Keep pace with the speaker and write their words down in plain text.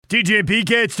DJ and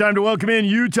PK, it's time to welcome in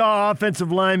Utah offensive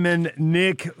lineman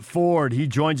Nick Ford. He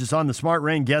joins us on the Smart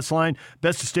Rain guest line.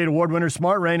 Best of State Award winner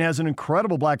Smart Rain has an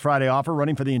incredible Black Friday offer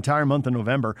running for the entire month of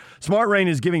November. Smart Rain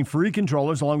is giving free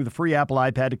controllers along with a free Apple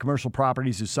iPad to commercial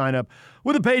properties who sign up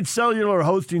with a paid cellular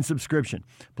hosting subscription.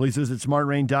 Please visit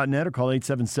smartrain.net or call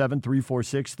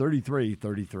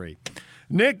 877-346-3333.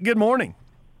 Nick, good morning.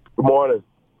 Good morning.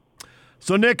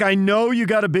 So, Nick, I know you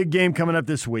got a big game coming up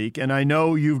this week, and I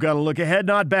know you've got to look ahead,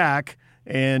 not back,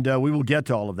 and we will get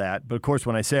to all of that. But, of course,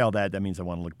 when I say all that, that means I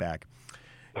want to look back.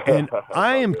 And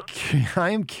I am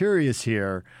curious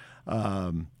here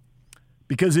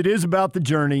because it is about the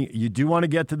journey. You do want to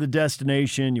get to the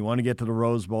destination. You want to get to the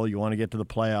Rose Bowl. You want to get to the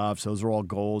playoffs. Those are all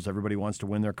goals. Everybody wants to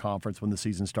win their conference when the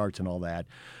season starts and all that.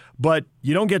 But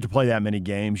you don't get to play that many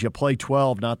games. You play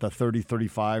 12, not the 30,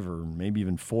 35, or maybe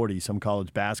even 40 some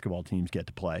college basketball teams get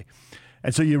to play.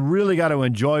 And so you really got to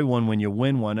enjoy one when you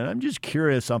win one. And I'm just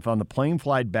curious, on the plane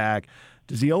flight back,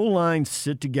 does the O-line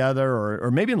sit together or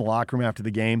maybe in the locker room after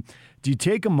the game, do you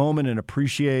take a moment and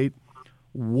appreciate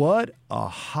what a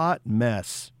hot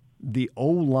mess the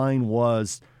O-line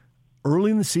was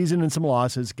early in the season in some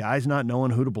losses, guys not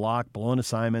knowing who to block, blowing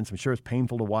assignments? I'm sure it's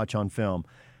painful to watch on film.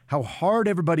 How hard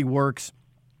everybody works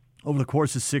over the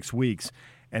course of 6 weeks,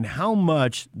 and how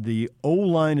much the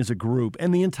O-line as a group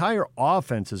and the entire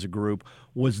offense as a group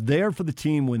was there for the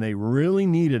team when they really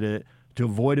needed it to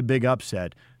avoid a big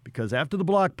upset. Because after the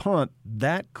block punt,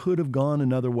 that could have gone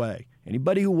another way.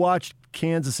 Anybody who watched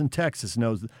Kansas and Texas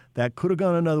knows that could have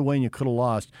gone another way and you could have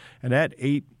lost. And that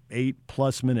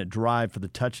eight-plus minute drive for the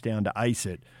touchdown to ice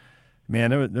it,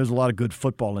 man, there's a lot of good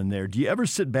football in there. Do you ever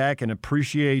sit back and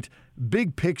appreciate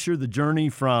big picture, the journey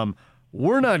from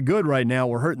we're not good right now,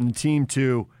 we're hurting the team,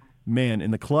 to, man, in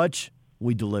the clutch,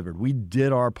 we delivered. We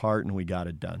did our part and we got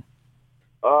it done?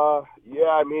 Yeah,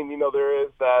 I mean, there is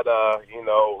that,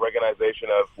 recognition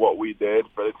of what we did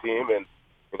for the team. And,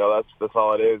 that's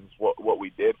all it is what we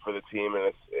did for the team.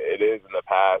 And it is in the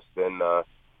past. And,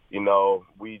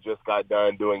 we just got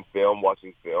done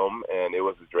watching film, and it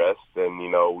was addressed. And,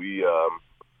 we,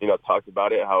 talked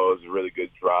about it, how it was a really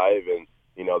good drive. And,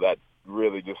 that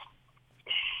really just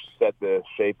set the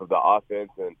shape of the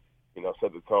offense and,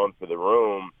 set the tone for the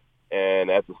room.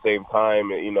 And at the same time,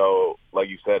 like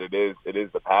you said, it is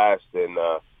the past. And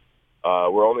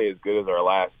we're only as good as our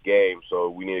last game. So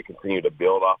we need to continue to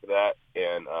build off of that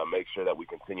and make sure that we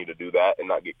continue to do that and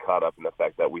not get caught up in the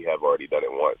fact that we have already done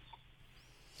it once.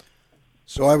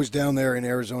 So I was down there in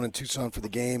Arizona and Tucson for the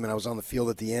game, and I was on the field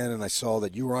at the end, and I saw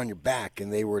that you were on your back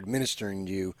and they were administering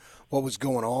to you. What was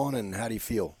going on, and how do you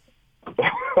feel?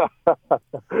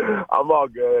 I'm all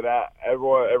good.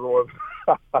 Everyone's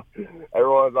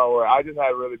all right. I just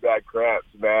had really bad cramps,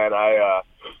 man. I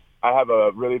have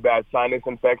a really bad sinus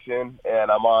infection,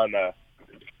 and I'm on a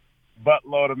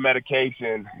buttload of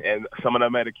medication, and some of the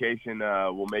medication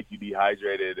will make you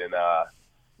dehydrated. And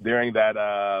during that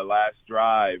last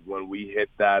drive, when we hit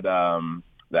that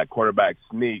quarterback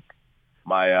sneak,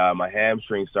 my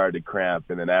hamstring started to cramp,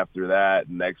 and then after that,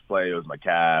 the next play it was my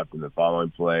calf, and the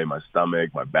following play my stomach,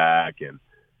 my back, and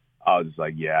I was just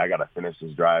like, yeah, I got to finish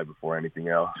this drive before anything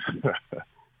else.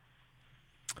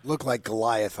 Looked like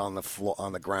Goliath on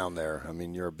the ground there. I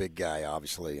mean, you're a big guy,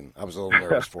 obviously, and I was a little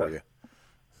nervous for you.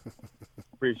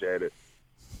 Appreciate it.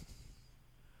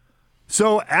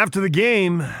 So after the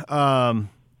game,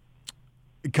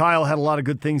 Kyle had a lot of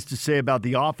good things to say about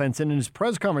the offense, and in his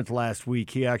press conference last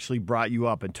week, he actually brought you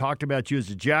up and talked about you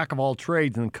as a jack of all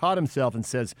trades, and then caught himself and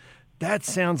says, that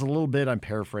sounds a little bit, I'm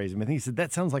paraphrasing, I think he said,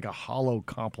 that sounds like a hollow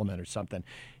compliment or something.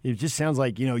 It just sounds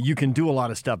like, you can do a lot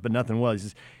of stuff, but nothing well. He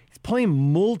says, he's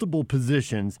playing multiple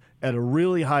positions at a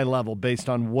really high level based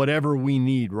on whatever we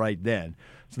need right then.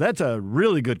 So that's a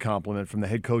really good compliment from the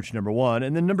head coach, number one.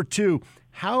 And then number two,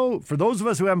 how, for those of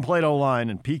us who haven't played O-line,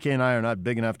 and PK and I are not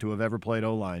big enough to have ever played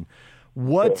O-line,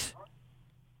 what's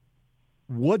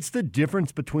the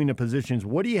difference between the positions?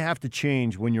 What do you have to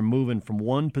change when you're moving from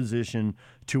one position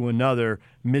to another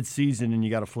mid-season and you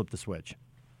got to flip the switch?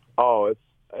 Oh,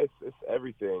 it's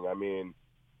everything. I mean,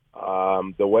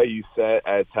 the way you set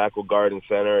at tackle, guard, and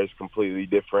center is completely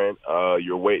different.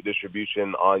 Your weight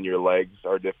distribution on your legs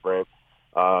are different.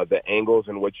 The angles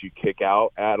in which you kick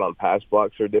out at on pass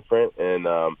blocks are different, and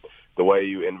the way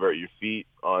you invert your feet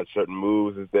on certain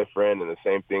moves is different. And the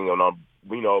same thing on a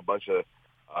bunch of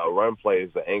run plays,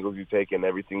 the angles you take and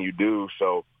everything you do.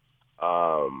 So,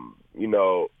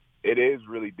 it is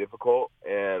really difficult.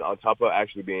 And on top of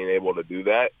actually being able to do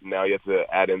that, now you have to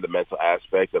add in the mental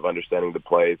aspect of understanding the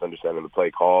plays, understanding the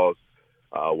play calls,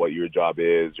 what your job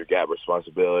is, your gap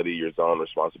responsibility, your zone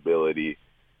responsibility.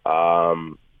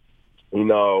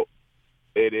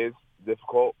 it is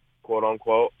difficult, quote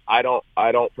unquote. I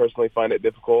don't personally find it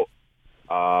difficult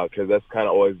because that's kind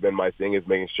of always been my thing, is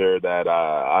making sure that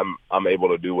I'm able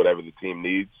to do whatever the team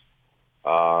needs.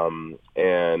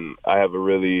 And I have a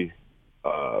really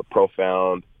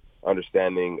profound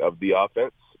understanding of the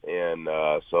offense, and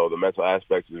so the mental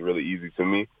aspect is really easy to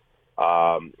me.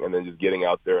 And then just getting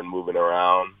out there and moving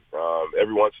around.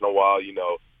 Every once in a while, you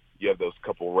have those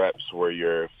couple reps where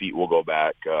your feet will go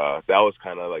back. That was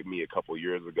kind of like me a couple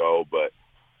years ago, but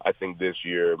I think this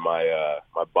year my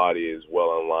body is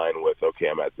well in line with, okay,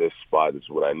 I'm at this spot. This is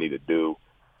what I need to do.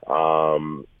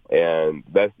 And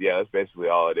that's basically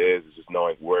all it is just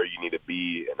knowing where you need to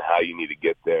be and how you need to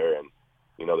get there, and,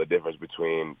 the difference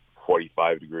between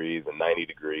 45 degrees and 90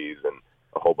 degrees and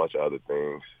a whole bunch of other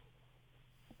things.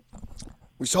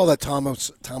 We saw that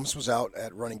Thomas was out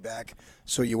at running back,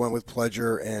 so you went with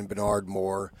Pledger and Bernard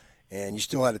Moore, and you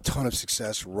still had a ton of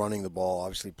success running the ball.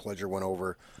 Obviously, Pledger went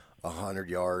over 100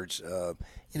 yards.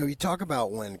 You talk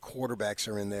about when quarterbacks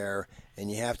are in there,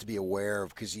 and you have to be aware of,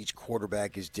 because each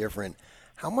quarterback is different.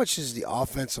 How much does the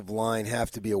offensive line have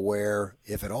to be aware,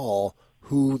 if at all,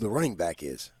 who the running back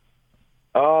is?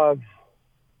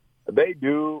 They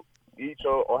do. Each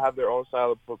will have their own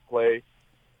style of play,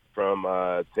 from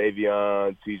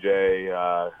Tavion,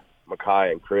 TJ,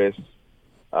 Makai, and Chris.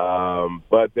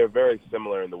 But they're very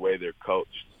similar in the way they're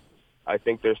coached. I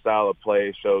think their style of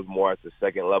play shows more at the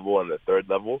second level and the third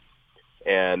level.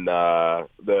 And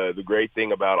the great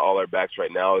thing about all our backs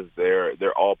right now is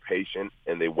they're all patient,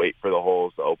 and they wait for the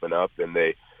holes to open up, and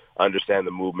they understand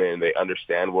the movement, and they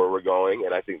understand where we're going.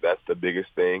 And I think that's the biggest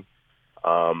thing.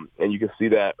 And you can see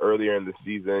that earlier in the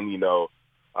season,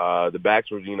 the backs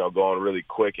were, going really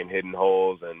quick and hitting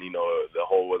holes, and, the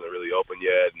hole wasn't really open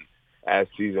yet. And as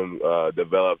season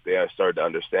developed, they started to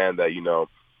understand that,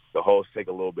 the holes take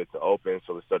a little bit to open,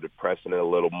 so they started pressing it a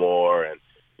little more and,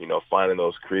 finding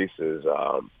those creases.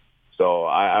 So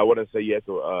I wouldn't say you have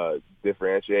to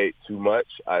differentiate too much.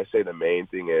 I say the main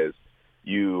thing is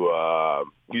you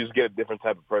just get a different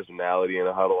type of personality in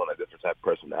a huddle and a different type of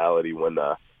personality when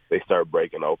they start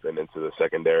breaking open into the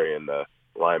secondary and the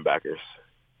linebackers.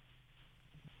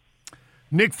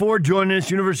 Nick Ford joining us,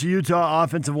 University of Utah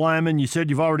offensive lineman. You said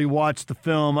you've already watched the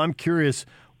film. I'm curious,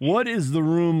 what is the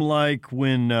room like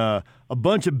when a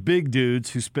bunch of big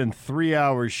dudes who spend 3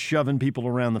 hours shoving people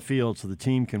around the field so the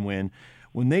team can win,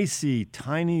 when they see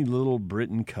tiny little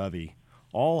Britton Covey,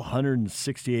 all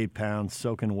 168 pounds,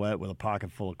 soaking wet with a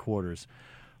pocket full of quarters,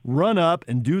 run up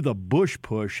and do the bush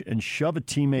push and shove a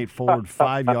teammate forward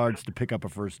 5 yards to pick up a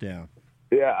first down?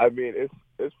 Yeah, I mean,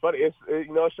 it's funny.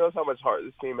 It shows how much heart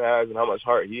this team has and how much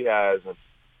heart he has, and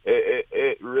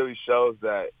it really shows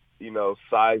that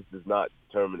size does not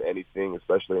determine anything,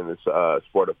 especially in this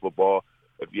sport of football.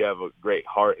 If you have a great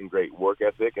heart and great work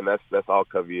ethic, and that's all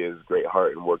Covey is, great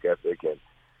heart and work ethic. And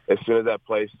as soon as that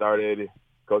play started,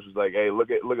 coach was like, "Hey,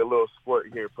 look at little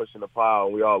squirt here pushing the pile,"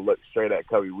 and we all looked straight at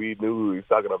Covey. We knew who he was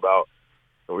talking about,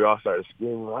 and we all started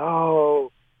screaming,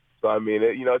 "Oh!" So I mean,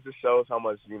 it just shows how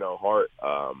much heart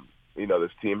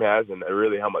this team has, and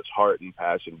really how much heart and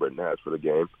passion Britton has for the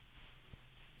game.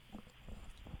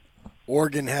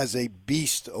 Oregon has a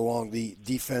beast along the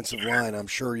defensive line. I'm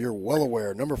sure you're well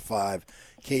aware. Number 5,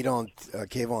 Kayvon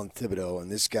Thibodeau,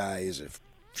 and this guy is a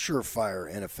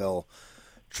surefire NFL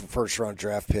first-round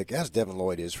draft pick, as Devin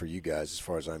Lloyd is for you guys as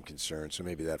far as I'm concerned, so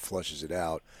maybe that flushes it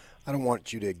out. I don't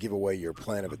want you to give away your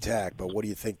plan of attack, but what do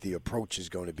you think the approach is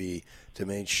going to be to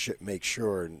make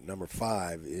sure number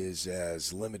 5 is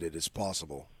as limited as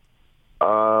possible?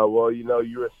 Well,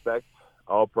 you respect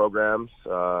all programs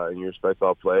and you respect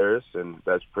all players, and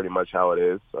that's pretty much how it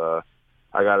is.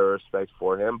 I got a respect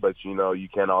for him, but, you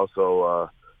can also,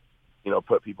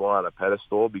 put people on a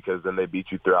pedestal because then they beat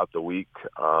you throughout the week.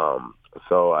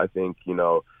 So I think,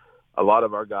 a lot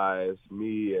of our guys,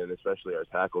 me and especially our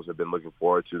tackles, have been looking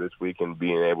forward to this week and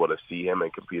being able to see him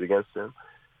and compete against him.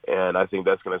 And I think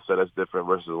that's going to set us different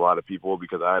versus a lot of people,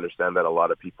 because I understand that a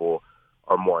lot of people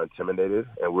are more intimidated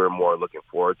and we're more looking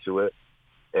forward to it.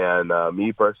 And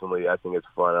me personally, I think it's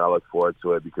fun, and I look forward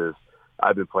to it because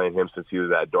I've been playing him since he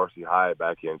was at Dorsey High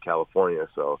back in California.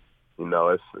 So,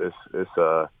 it's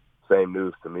same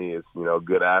news to me. It's,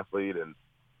 good athlete, and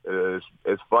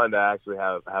it's fun to actually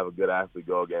have a good athlete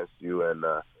go against you. And,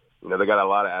 they got a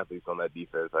lot of athletes on that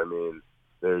defense. I mean,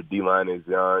 their D-line is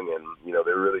young, and,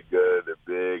 they're really good. They're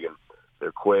big, and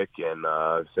they're quick. And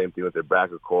same thing with their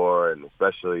backer core, and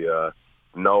especially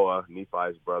Noah,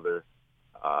 Nephi's brother.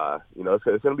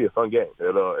 It's going to be a fun game.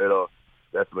 It'll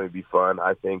definitely be fun.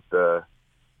 I think the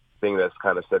thing that's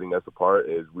kind of setting us apart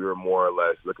is we were more or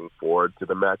less looking forward to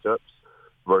the matchups.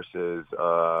 versus,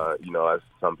 as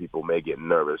some people may get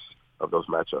nervous of those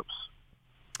matchups.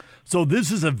 So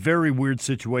this is a very weird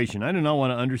situation. I do not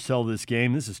want to undersell this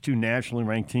game. This is two nationally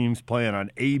ranked teams playing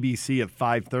on ABC at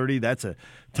 5:30. That's a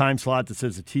time slot that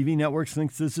says the TV networks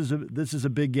think this is a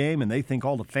big game, and they think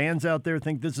all the fans out there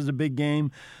think this is a big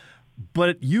game.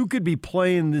 But you could be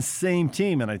playing this same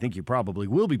team, and I think you probably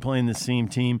will be playing this same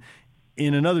team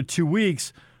in another 2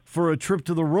 weeks for a trip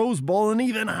to the Rose Bowl and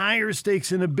even higher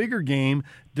stakes in a bigger game.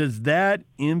 Does that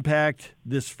impact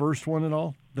this first one at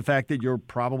all? The fact that you're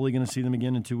probably going to see them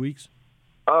again in 2 weeks?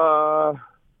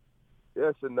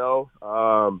 Yes and no.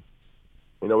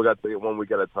 We got to take it 1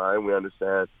 week at a time. We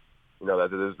understand,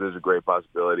 that there's a great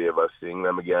possibility of us seeing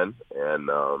them again. And,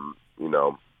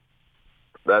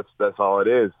 that's all it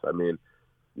is. I mean,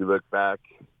 you look back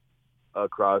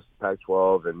across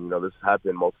Pac-12 and, this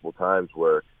happened multiple times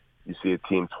where you see a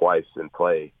team twice in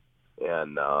play.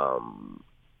 And,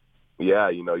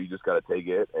 you just got to take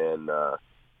it and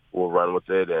we'll run with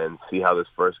it and see how this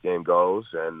first game goes.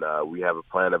 And we have a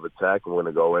plan of attack, and we're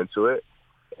going to go into it.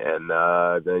 And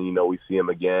then, we see them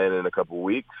again in a couple of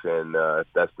weeks. And if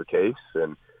that's the case,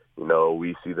 and,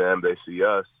 we see them, they see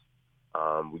us,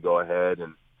 we go ahead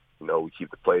and, we keep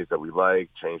the plays that we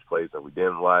like, change plays that we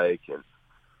didn't like.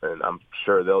 And I'm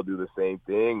sure they'll do the same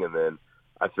thing. And then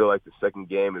I feel like the second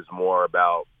game is more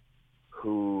about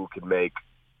who can make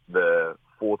the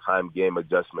full-time game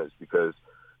adjustments, because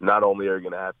not only are you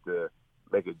going to have to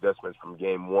make adjustments from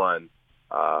game one,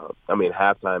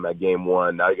 halftime at game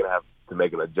one, now you're going to have to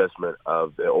make an adjustment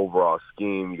of the overall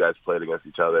scheme. You guys played against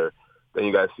each other. Then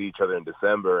you guys see each other in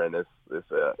December, and it's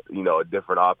a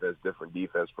different offense, different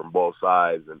defense from both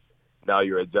sides. And now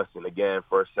you're adjusting again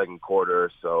first, second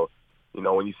quarter. So,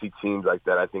 when you see teams like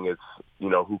that, I think it's,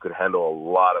 who can handle a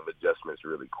lot of adjustments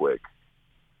really quick.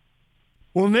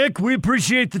 Well, Nick, we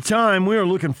appreciate the time. We are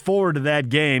looking forward to that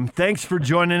game. Thanks for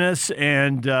joining us,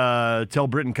 and tell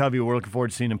Britton Covey we're looking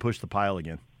forward to seeing him push the pile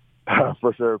again.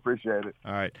 For sure. Appreciate it.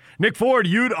 All right. Nick Ford,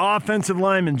 Ute offensive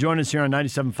lineman, join us here on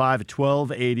 97.5 at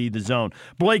 1280 The Zone.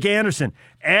 Blake Anderson,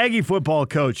 Aggie football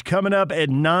coach, coming up at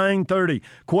 9:30.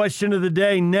 Question of the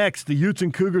day next. The Utes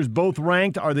and Cougars both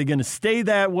ranked. Are they going to stay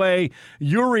that way?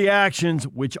 Your reactions,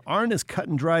 which aren't as cut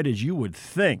and dried as you would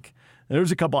think.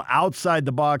 There's a couple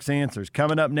outside-the-box answers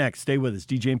coming up next. Stay with us.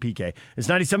 DJ and PK. It's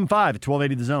 97.5 at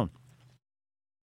 1280 The Zone.